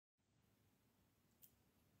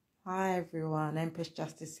Hi everyone, Empress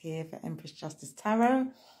Justice here for Empress Justice Tarot.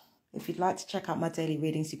 If you'd like to check out my daily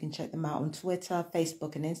readings, you can check them out on Twitter,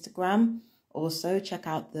 Facebook and Instagram. Also, check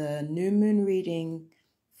out the new moon reading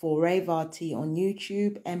for Ravarti on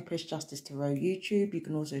YouTube, Empress Justice Tarot YouTube. You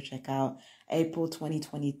can also check out April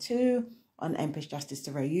 2022 on Empress Justice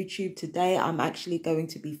Tarot YouTube. Today, I'm actually going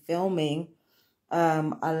to be filming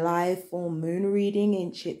a live full moon reading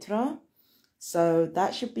in Chitra. So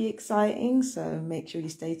that should be exciting. So make sure you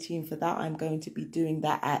stay tuned for that. I'm going to be doing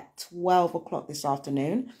that at 12 o'clock this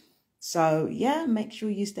afternoon. So yeah, make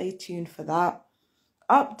sure you stay tuned for that.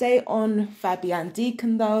 Update on Fabian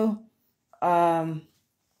Deacon though.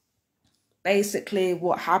 Basically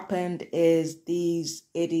what happened is these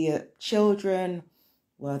idiot children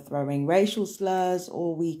were throwing racial slurs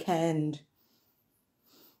all weekend.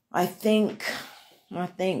 I think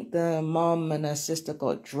the mom and her sister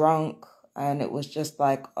got drunk. And it was just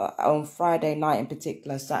like on Friday night in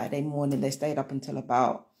particular, Saturday morning, they stayed up until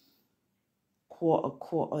about quarter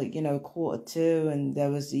two. And there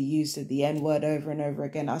was the use of the N-word over and over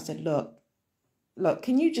again. I said, look,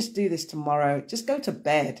 can you just do this tomorrow? Just go to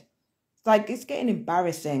bed. It's like, it's getting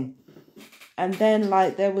embarrassing. And then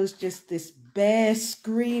like, there was just this bear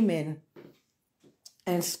screaming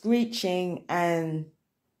and screeching and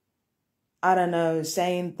I don't know,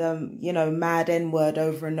 saying the, mad N-word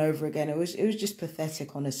over and over again. It was just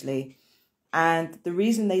pathetic, honestly. And the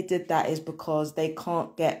reason they did that is because they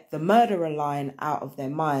can't get the murderer line out of their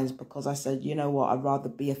minds. Because I said, you know what, I'd rather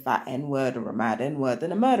be a fat N-word or a mad N-word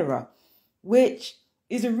than a murderer. Which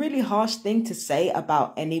is a really harsh thing to say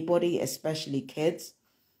about anybody, especially kids.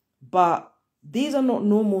 But these are not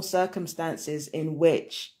normal circumstances in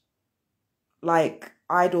which, like,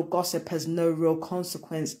 idle gossip has no real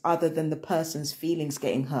consequence other than the person's feelings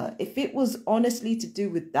getting hurt. If it was honestly to do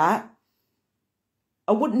with that,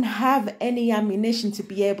 I wouldn't have any ammunition to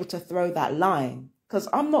be able to throw that line because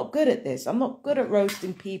I'm not good at this. I'm not good at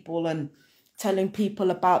roasting people and telling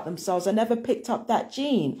people about themselves. I never picked up that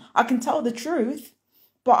gene. I can tell the truth,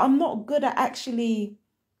 but I'm not good at actually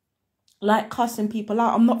like cussing people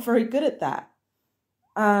out. I'm not very good at that.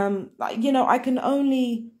 I can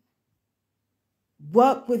only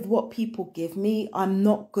work with what people give me. I'm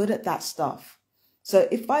not good at that stuff. So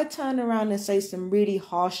if I turn around and say some really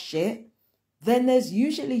harsh shit, then there's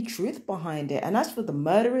usually truth behind it. And as for the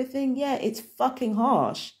murderer thing, yeah, it's fucking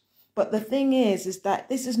harsh. But the thing is that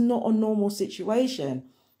this is not a normal situation.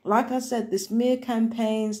 Like I said, the smear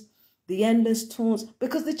campaigns, the endless taunts,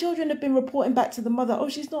 because the children have been reporting back to the mother, oh,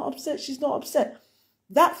 she's not upset, she's not upset.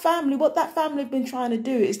 That family, what that family have been trying to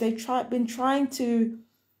do is they've been trying to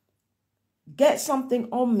get something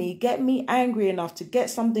on me, get me angry enough to get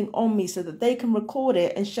something on me so that they can record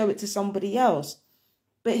it and show it to somebody else.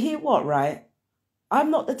 But hear what, right?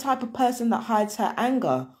 I'm not the type of person that hides her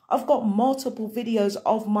anger. I've got multiple videos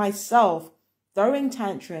of myself throwing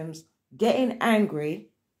tantrums, getting angry,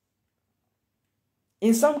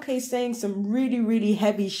 in some case saying some really, really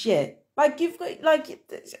heavy shit. Like you've got,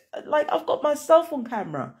 like I've got myself on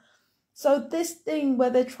camera. So this thing where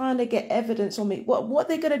they're trying to get evidence on me, what are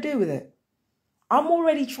they going to do with it? I'm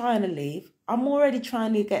already trying to leave. I'm already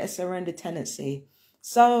trying to get a surrender tenancy.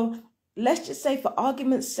 So let's just say for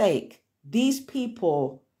argument's sake, these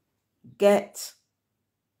people get,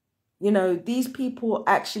 these people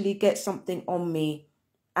actually get something on me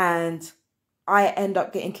and I end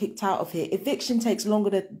up getting kicked out of here. Eviction takes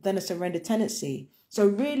longer than a surrender tenancy. So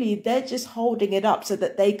really, they're just holding it up so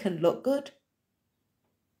that they can look good.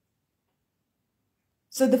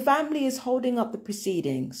 So the family is holding up the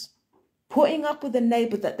proceedings, putting up with a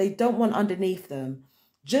neighbor that they don't want underneath them,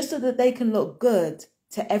 just so that they can look good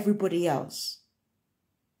to everybody else.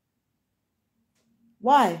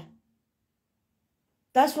 Why?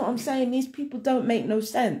 That's what I'm saying. These people don't make no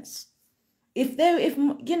sense. If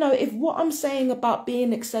what I'm saying about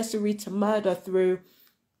being accessory to murder through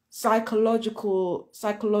psychological,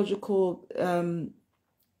 through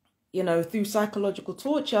psychological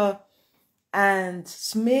torture and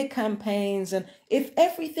smear campaigns, and if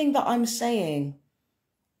everything that I'm saying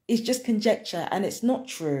is just conjecture and it's not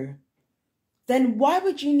true, then why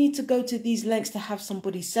would you need to go to these lengths to have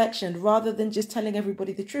somebody sectioned rather than just telling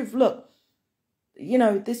everybody the truth? Look,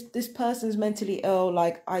 this person's mentally ill.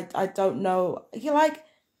 Like, I don't know. You're like,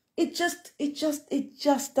 it just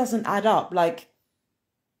doesn't add up. Like,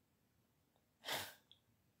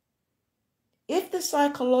 if the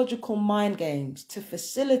psychological mind games to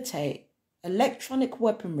facilitate electronic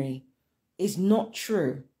weaponry is not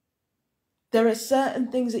true, there are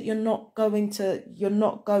certain things that you're not going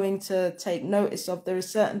to take notice of. There are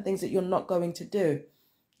certain things that you're not going to do.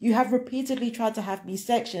 You have repeatedly tried to have me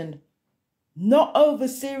sectioned. Not over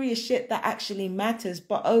serious shit that actually matters,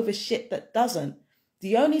 but over shit that doesn't.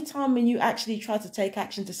 The only time when you actually try to take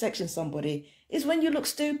action to section somebody is when you look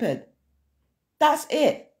stupid. That's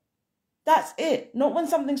it. That's it. Not when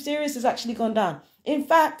something serious has actually gone down. In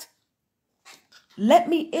fact, let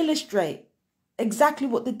me illustrate exactly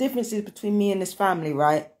what the difference is between me and this family,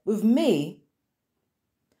 right? With me,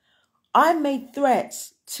 I made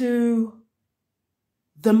threats to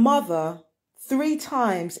the mother 3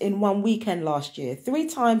 times in one weekend last year. 3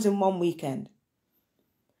 times in one weekend.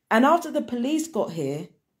 And after the police got here,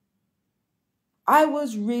 I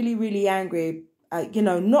was really, really angry,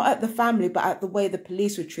 not at the family, but at the way the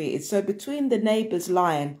police were treated. So between the neighbors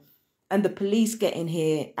lying and the police getting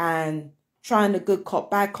here and trying the good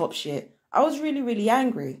cop, bad cop shit, I was really, really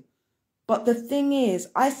angry. But the thing is,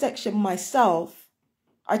 I sectioned myself.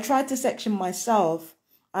 I tried to section myself,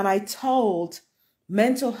 and I told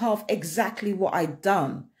mental health exactly what I'd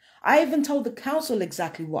done. I even told the council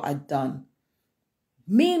exactly what I'd done.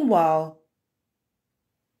 Meanwhile,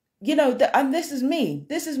 and this is me.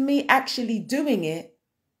 This is me actually doing it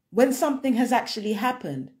when something has actually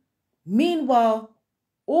happened. Meanwhile,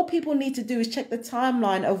 all people need to do is check the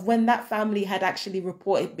timeline of when that family had actually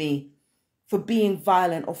reported me for being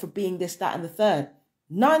violent or for being this, that, and the third.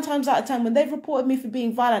 9 times out of 10, when they've reported me for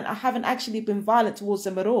being violent, I haven't actually been violent towards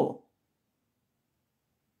them at all.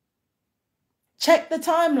 Check the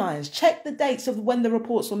timelines. Check the dates of when the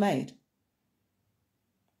reports were made.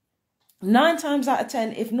 9 times out of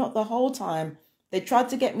 10, if not the whole time, they tried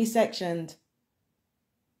to get me sectioned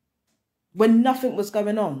when nothing was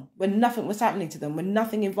going on, when nothing was happening to them, when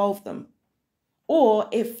nothing involved them. Or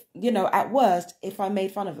if, at worst, if I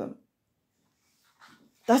made fun of them.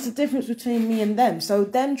 That's the difference between me and them. So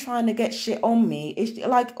them trying to get shit on me, it's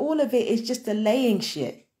like all of it is just delaying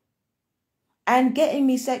shit. And getting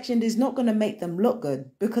me sectioned is not going to make them look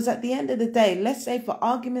good. Because at the end of the day, let's say for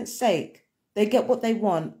argument's sake, they get what they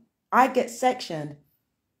want. I get sectioned.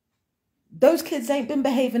 Those kids ain't been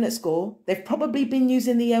behaving at school. They've probably been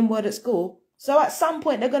using the N-word at school. So at some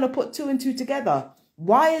point, they're going to put 2 and 2 together.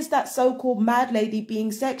 Why is that so-called mad lady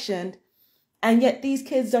being sectioned? And yet these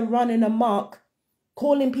kids are running amok,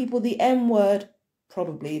 calling people the N-word.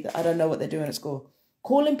 Probably, I don't know what they're doing at school.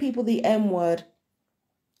 Calling people the N-word,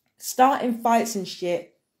 starting fights and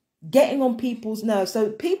shit, getting on people's nerves.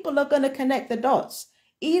 So people are going to connect the dots.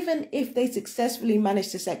 Even if they successfully manage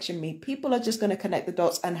to section me, people are just going to connect the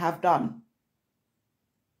dots and have done.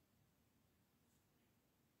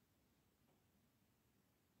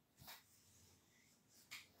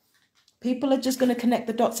 People are just going to connect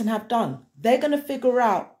the dots and have done. They're going to figure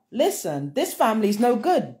out, listen, this family's no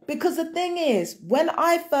good. Because the thing is, when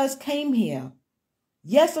I first came here,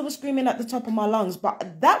 yes, I was screaming at the top of my lungs,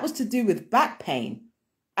 but that was to do with back pain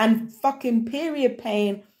and fucking period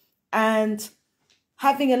pain and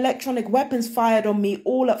having electronic weapons fired on me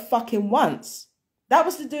all at fucking once. That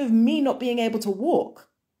was to do with me not being able to walk.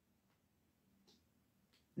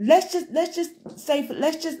 Let's just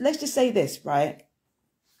say this, right?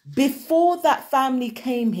 Before that family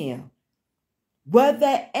came here, were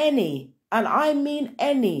there any, and I mean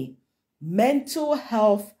any, mental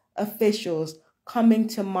health officials coming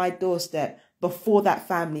to my doorstep before that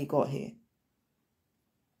family got here?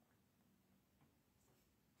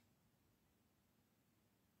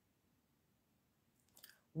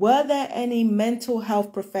 Were there any mental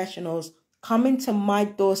health professionals coming to my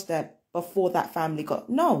doorstep before that family got?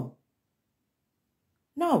 No.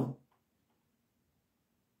 No.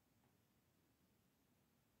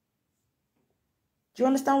 Do you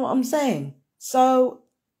understand what I'm saying? So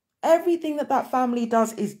everything that family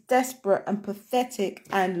does is desperate and pathetic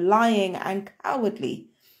and lying and cowardly.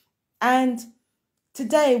 And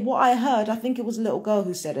today, what I heard, I think it was a little girl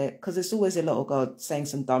who said it, because it's always a little girl saying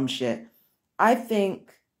some dumb shit. I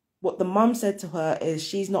think what the mum said to her is,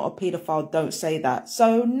 she's not a paedophile, don't say that.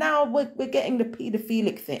 So now we're getting the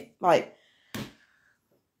paedophilic thing. Like,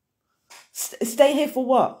 stay here for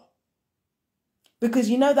what?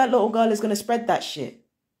 Because you know that little girl is going to spread that shit.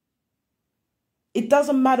 It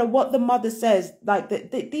doesn't matter what the mother says. Like,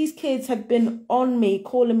 these kids have been on me,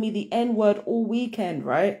 calling me the N-word all weekend,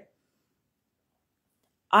 right?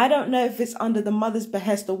 I don't know if it's under the mother's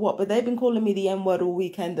behest or what, but they've been calling me the N-word all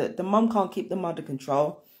weekend. That the mum can't keep them under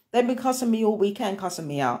control. They've been cussing me all weekend, cussing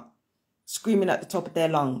me out, screaming at the top of their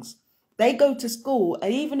lungs. They go to school,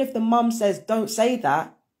 and even if the mum says, don't say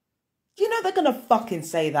that, you know they're going to fucking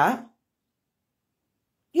say that.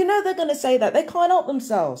 You know they're going to say that. They can't help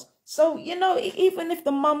themselves. So, even if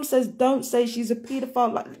the mum says, don't say she's a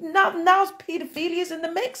paedophile, like, now pedophilia is in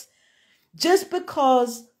the mix. Just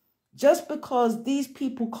because Just because these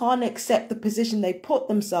people can't accept the position they put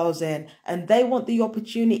themselves in and they want the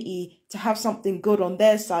opportunity to have something good on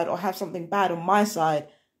their side or have something bad on my side,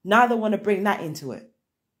 now they want to bring that into it.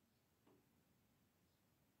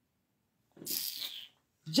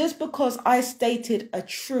 Just because I stated a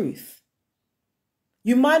truth.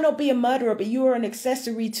 You might not be a murderer, but you are an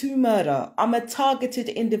accessory to murder. I'm a targeted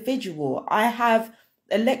individual. I have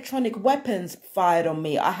electronic weapons fired on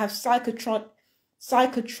me. I have psychotronic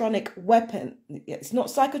weapon. It's not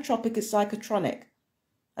psychotropic, it's psychotronic.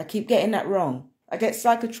 I keep getting that wrong. I get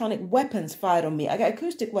psychotronic weapons fired on me. I get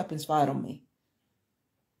acoustic weapons fired on me.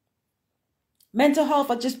 Mental health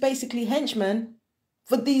are just basically henchmen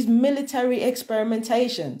for these military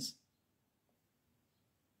experimentations.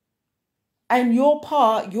 And your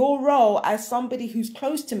part, your role as somebody who's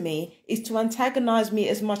close to me is to antagonize me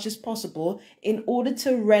as much as possible in order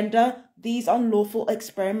to render these unlawful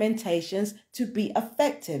experimentations to be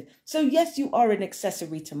effective. So yes, you are an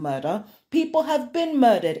accessory to murder. People have been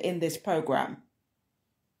murdered in this program.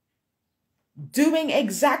 Doing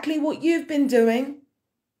exactly what you've been doing.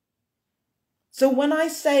 So when I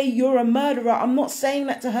say you're a murderer, I'm not saying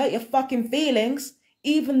that to hurt your fucking feelings,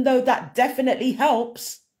 even though that definitely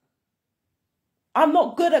helps. I'm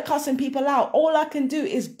not good at cussing people out. All I can do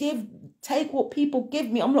is take what people give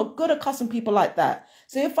me. I'm not good at cussing people like that.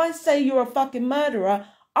 So if I say you're a fucking murderer,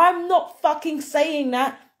 I'm not fucking saying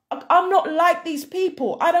that. I'm not like these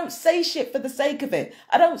people. I don't say shit for the sake of it.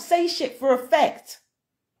 I don't say shit for effect.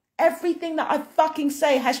 Everything that I fucking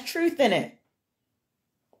say has truth in it.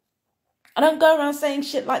 I don't go around saying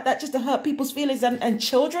shit like that just to hurt people's feelings and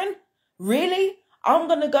children. Really? I'm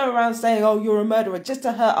going to go around saying, oh, you're a murderer just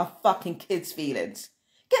to hurt a fucking kid's feelings.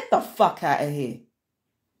 Get the fuck out of here.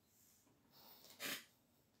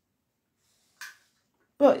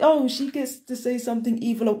 But, oh, she gets to say something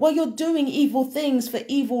evil. Well, you're doing evil things for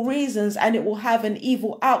evil reasons and it will have an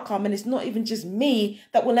evil outcome. And it's not even just me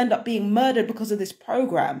that will end up being murdered because of this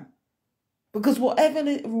program. Because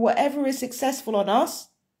whatever is successful on us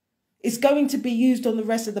is going to be used on the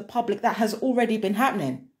rest of the public. That has already been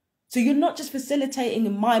happening. So you're not just facilitating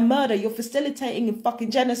in my murder, you're facilitating in fucking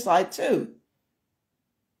genocide too.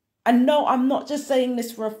 And no, I'm not just saying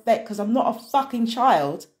this for effect because I'm not a fucking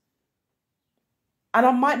child. And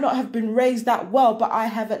I might not have been raised that well, but I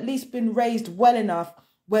have at least been raised well enough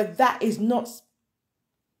where that is not...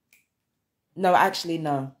 No, actually,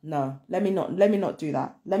 no. Let me not do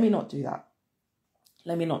that. Let me not do that.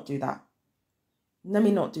 Let me not do that. Let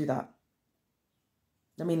me not do that.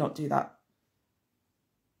 Let me not do that.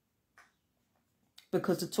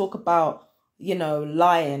 Because to talk about, you know,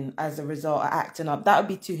 lying as a result of acting up, that would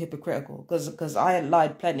be too hypocritical. Because I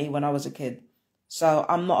lied plenty when I was a kid. So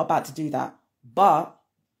I'm not about to do that. But,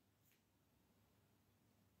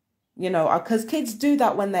 you know, because kids do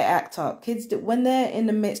that when they act up. Kids do, when they're in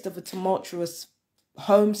the midst of a tumultuous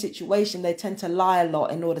home situation, they tend to lie a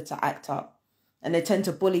lot in order to act up. And they tend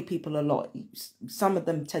to bully people a lot. Some of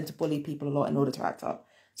them tend to bully people a lot in order to act up.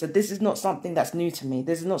 So this is not something that's new to me.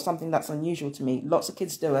 This is not something that's unusual to me. Lots of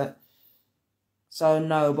kids do it. So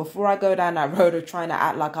no, before I go down that road of trying to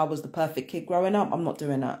act like I was the perfect kid growing up, I'm not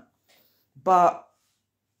doing that. But,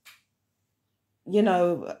 you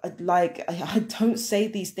know, like, I don't say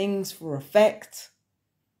these things for effect.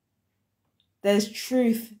 There's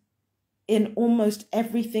truth in almost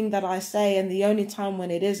everything that I say. And the only time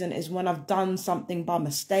when it isn't is when I've done something by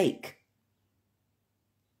mistake.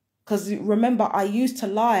 Because remember, I used to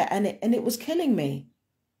lie and it was killing me.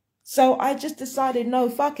 So I just decided, no,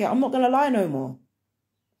 fuck it. I'm not going to lie no more.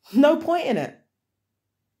 No point in it.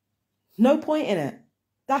 No point in it.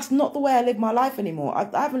 That's not the way I live my life anymore. I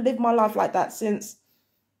haven't lived my life like that since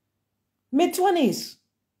mid-20s.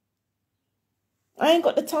 I ain't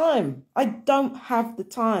got the time. I don't have the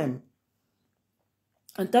time.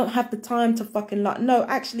 I don't have the time to fucking lie. No,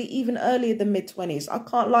 actually, even earlier than mid-20s. I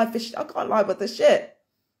can't lie with the shit. I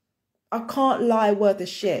can't lie worth a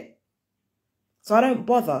shit. So I don't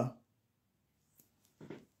bother.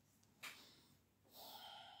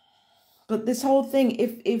 But this whole thing,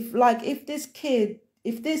 if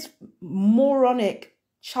this moronic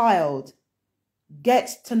child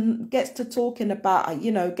gets to talking about,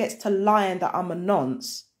 you know, gets to lying that I'm a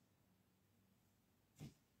nonce,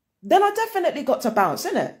 then I definitely got to bounce,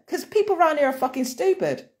 innit? Because people around here are fucking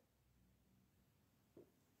stupid.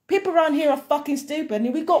 People around here are fucking stupid.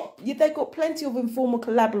 And they've got plenty of informal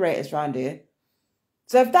collaborators around here.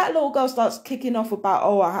 So if that little girl starts kicking off about,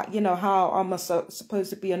 oh, you know, how I'm supposed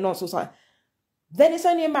to be a nonce or something, then it's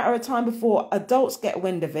only a matter of time before adults get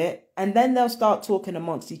wind of it. And then they'll start talking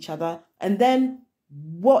amongst each other. And then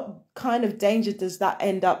what kind of danger does that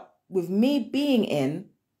end up with me being in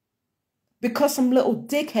because some little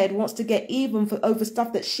dickhead wants to get even for over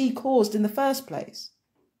stuff that she caused in the first place.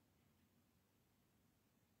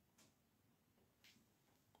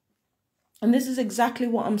 And this is exactly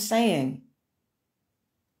what I'm saying.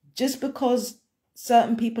 Just because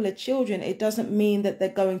certain people are children, it doesn't mean that they're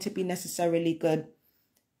going to be necessarily good.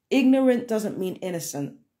 Ignorant doesn't mean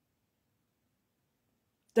innocent.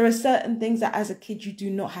 There are certain things that as a kid you do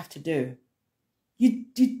not have to do.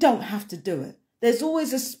 You don't have to do it. There's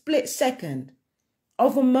always a split second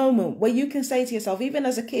of a moment where you can say to yourself, even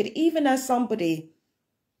as a kid, even as somebody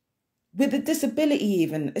with a disability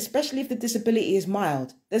even, especially if the disability is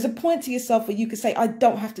mild, there's a point to yourself where you can say, I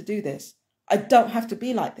don't have to do this. I don't have to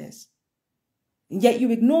be like this. And yet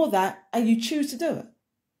you ignore that and you choose to do it.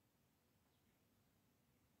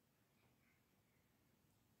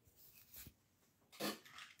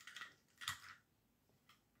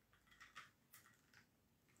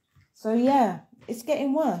 So yeah, it's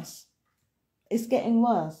getting worse. It's getting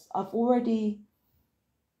worse. I've already,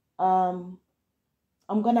 I'm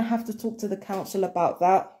going to have to talk to the council about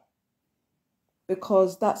that,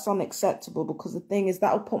 because that's unacceptable, because the thing is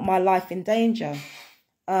that will put my life in danger.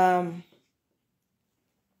 There's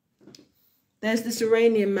this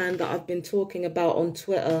Iranian man that I've been talking about on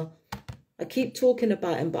Twitter. I keep talking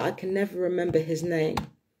about him, but I can never remember his name.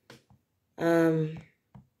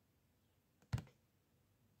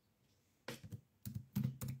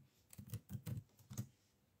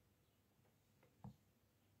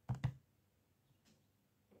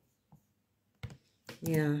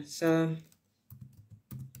 Yeah, so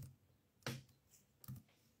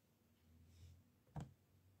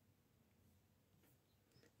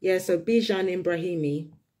Bijan Ibrahimi,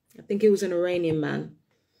 I think he was an Iranian man.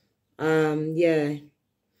 Yeah,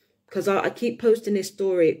 because I keep posting his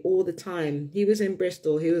story all the time. He was in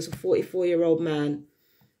Bristol. He was a 44-year-old man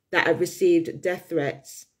that had received death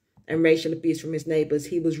threats and racial abuse from his neighbors.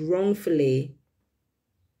 He was wrongfully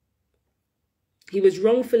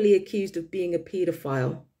accused of being a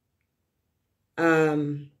paedophile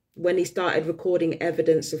when he started recording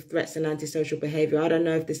evidence of threats and antisocial behavior. I don't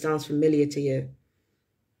know if this sounds familiar to you.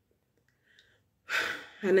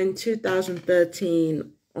 And in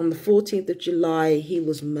 2013, on the 14th of July, he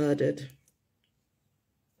was murdered.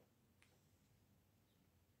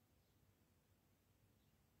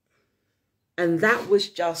 And that was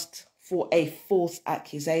just for a false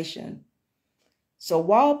accusation. So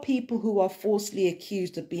while people who are falsely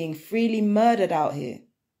accused of being freely murdered out here,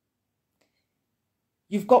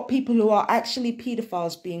 you've got people who are actually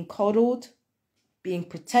pedophiles being coddled, being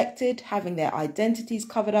protected, having their identities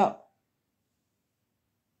covered up.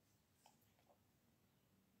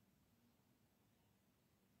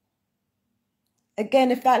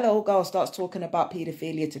 Again, if that little girl starts talking about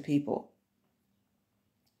pedophilia to people,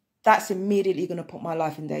 that's immediately going to put my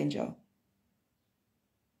life in danger.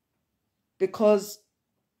 Because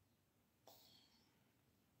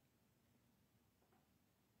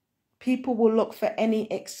people will look for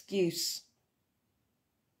any excuse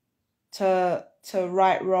to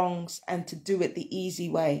right wrongs and to do it the easy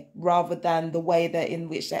way, rather than the way that in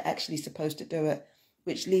which they're actually supposed to do it,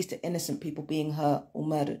 which leads to innocent people being hurt or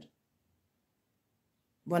murdered.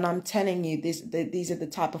 When I'm telling you these are the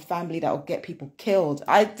type of family that will get people killed.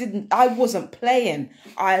 I wasn't playing.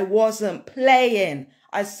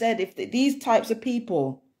 I said, if these types of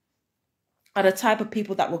people are the type of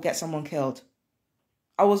people that will get someone killed.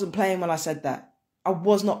 I wasn't playing when I said that. I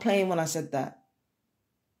was not playing when I said that.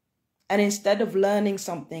 And instead of learning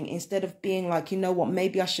something, instead of being like, you know what,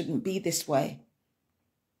 maybe I shouldn't be this way,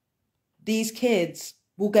 these kids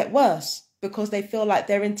will get worse because they feel like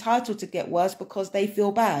they're entitled to get worse because they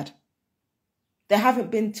feel bad. They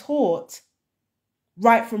haven't been taught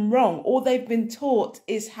right from wrong. All they've been taught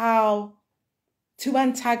is how to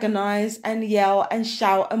antagonize and yell and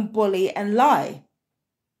shout and bully and lie.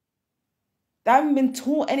 They haven't been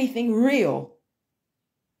taught anything real.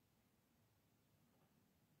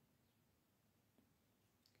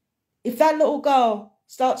 If that little girl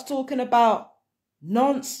starts talking about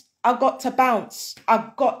nonce, I got to bounce.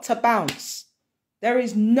 I got to bounce. There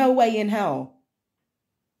is no way in hell.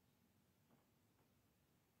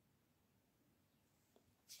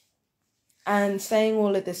 And saying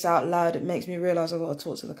all of this out loud, it makes me realize I've got to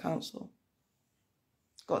talk to the council.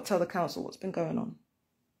 Got to tell the council what's been going on.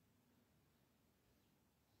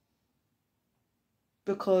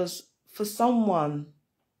 Because for someone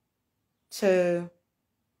to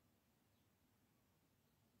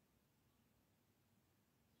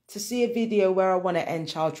see a video where I want to end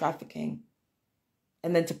child trafficking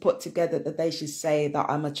and then to put together that they should say that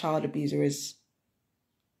I'm a child abuser is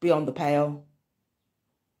beyond the pale.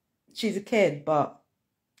 She's a kid, but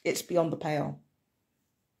It's beyond the pale.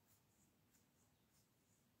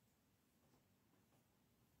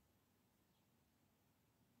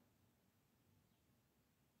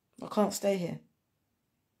 I can't stay here.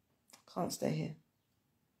 I can't stay here.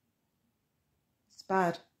 It's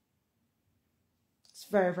bad. It's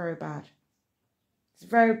very, very bad. It's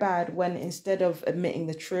very bad when instead of admitting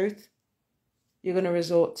the truth, you're going to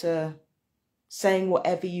resort to saying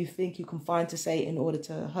whatever you think you can find to say in order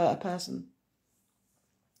to hurt a person.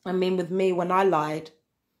 I mean, with me, when I lied,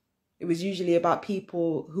 it was usually about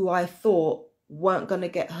people who I thought weren't going to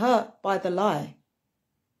get hurt by the lie.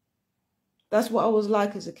 That's what I was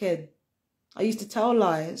like as a kid. I used to tell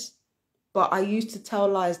lies, but I used to tell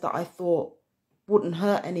lies that I thought wouldn't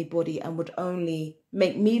hurt anybody and would only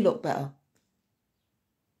make me look better.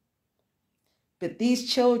 But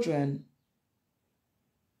these children,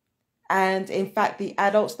 and in fact the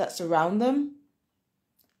adults that surround them,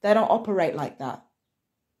 they don't operate like that.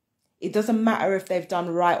 It doesn't matter if they've done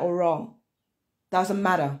right or wrong. Doesn't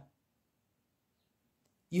matter.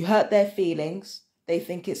 You hurt their feelings. They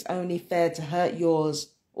think it's only fair to hurt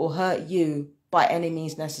yours or hurt you by any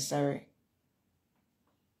means necessary.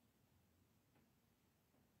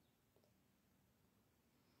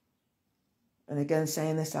 And again,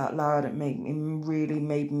 saying this out loud, it really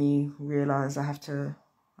made me realize I have to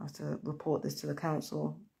report this to the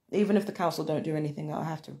council. Even if the council don't do anything, I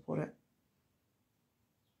have to report it.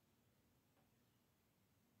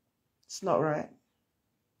 It's not right.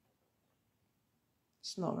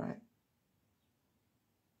 It's not right.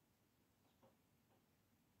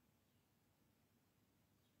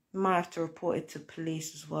 Might have to report it to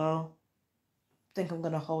police as well. I think I'm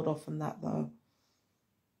going to hold off on that though.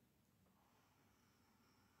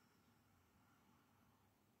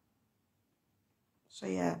 So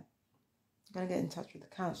yeah, I'm going to get in touch with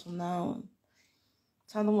the council now and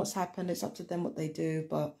tell them what's happened. It's up to them what they do,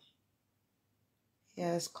 but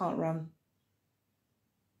yeah, this can't run.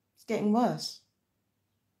 It's getting worse.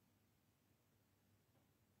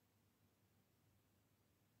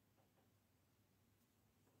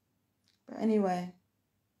 But anyway,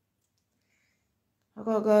 I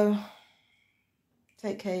gotta go.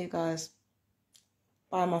 Take care, you guys.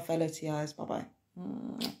 Bye, my fellow TIs. Bye-bye.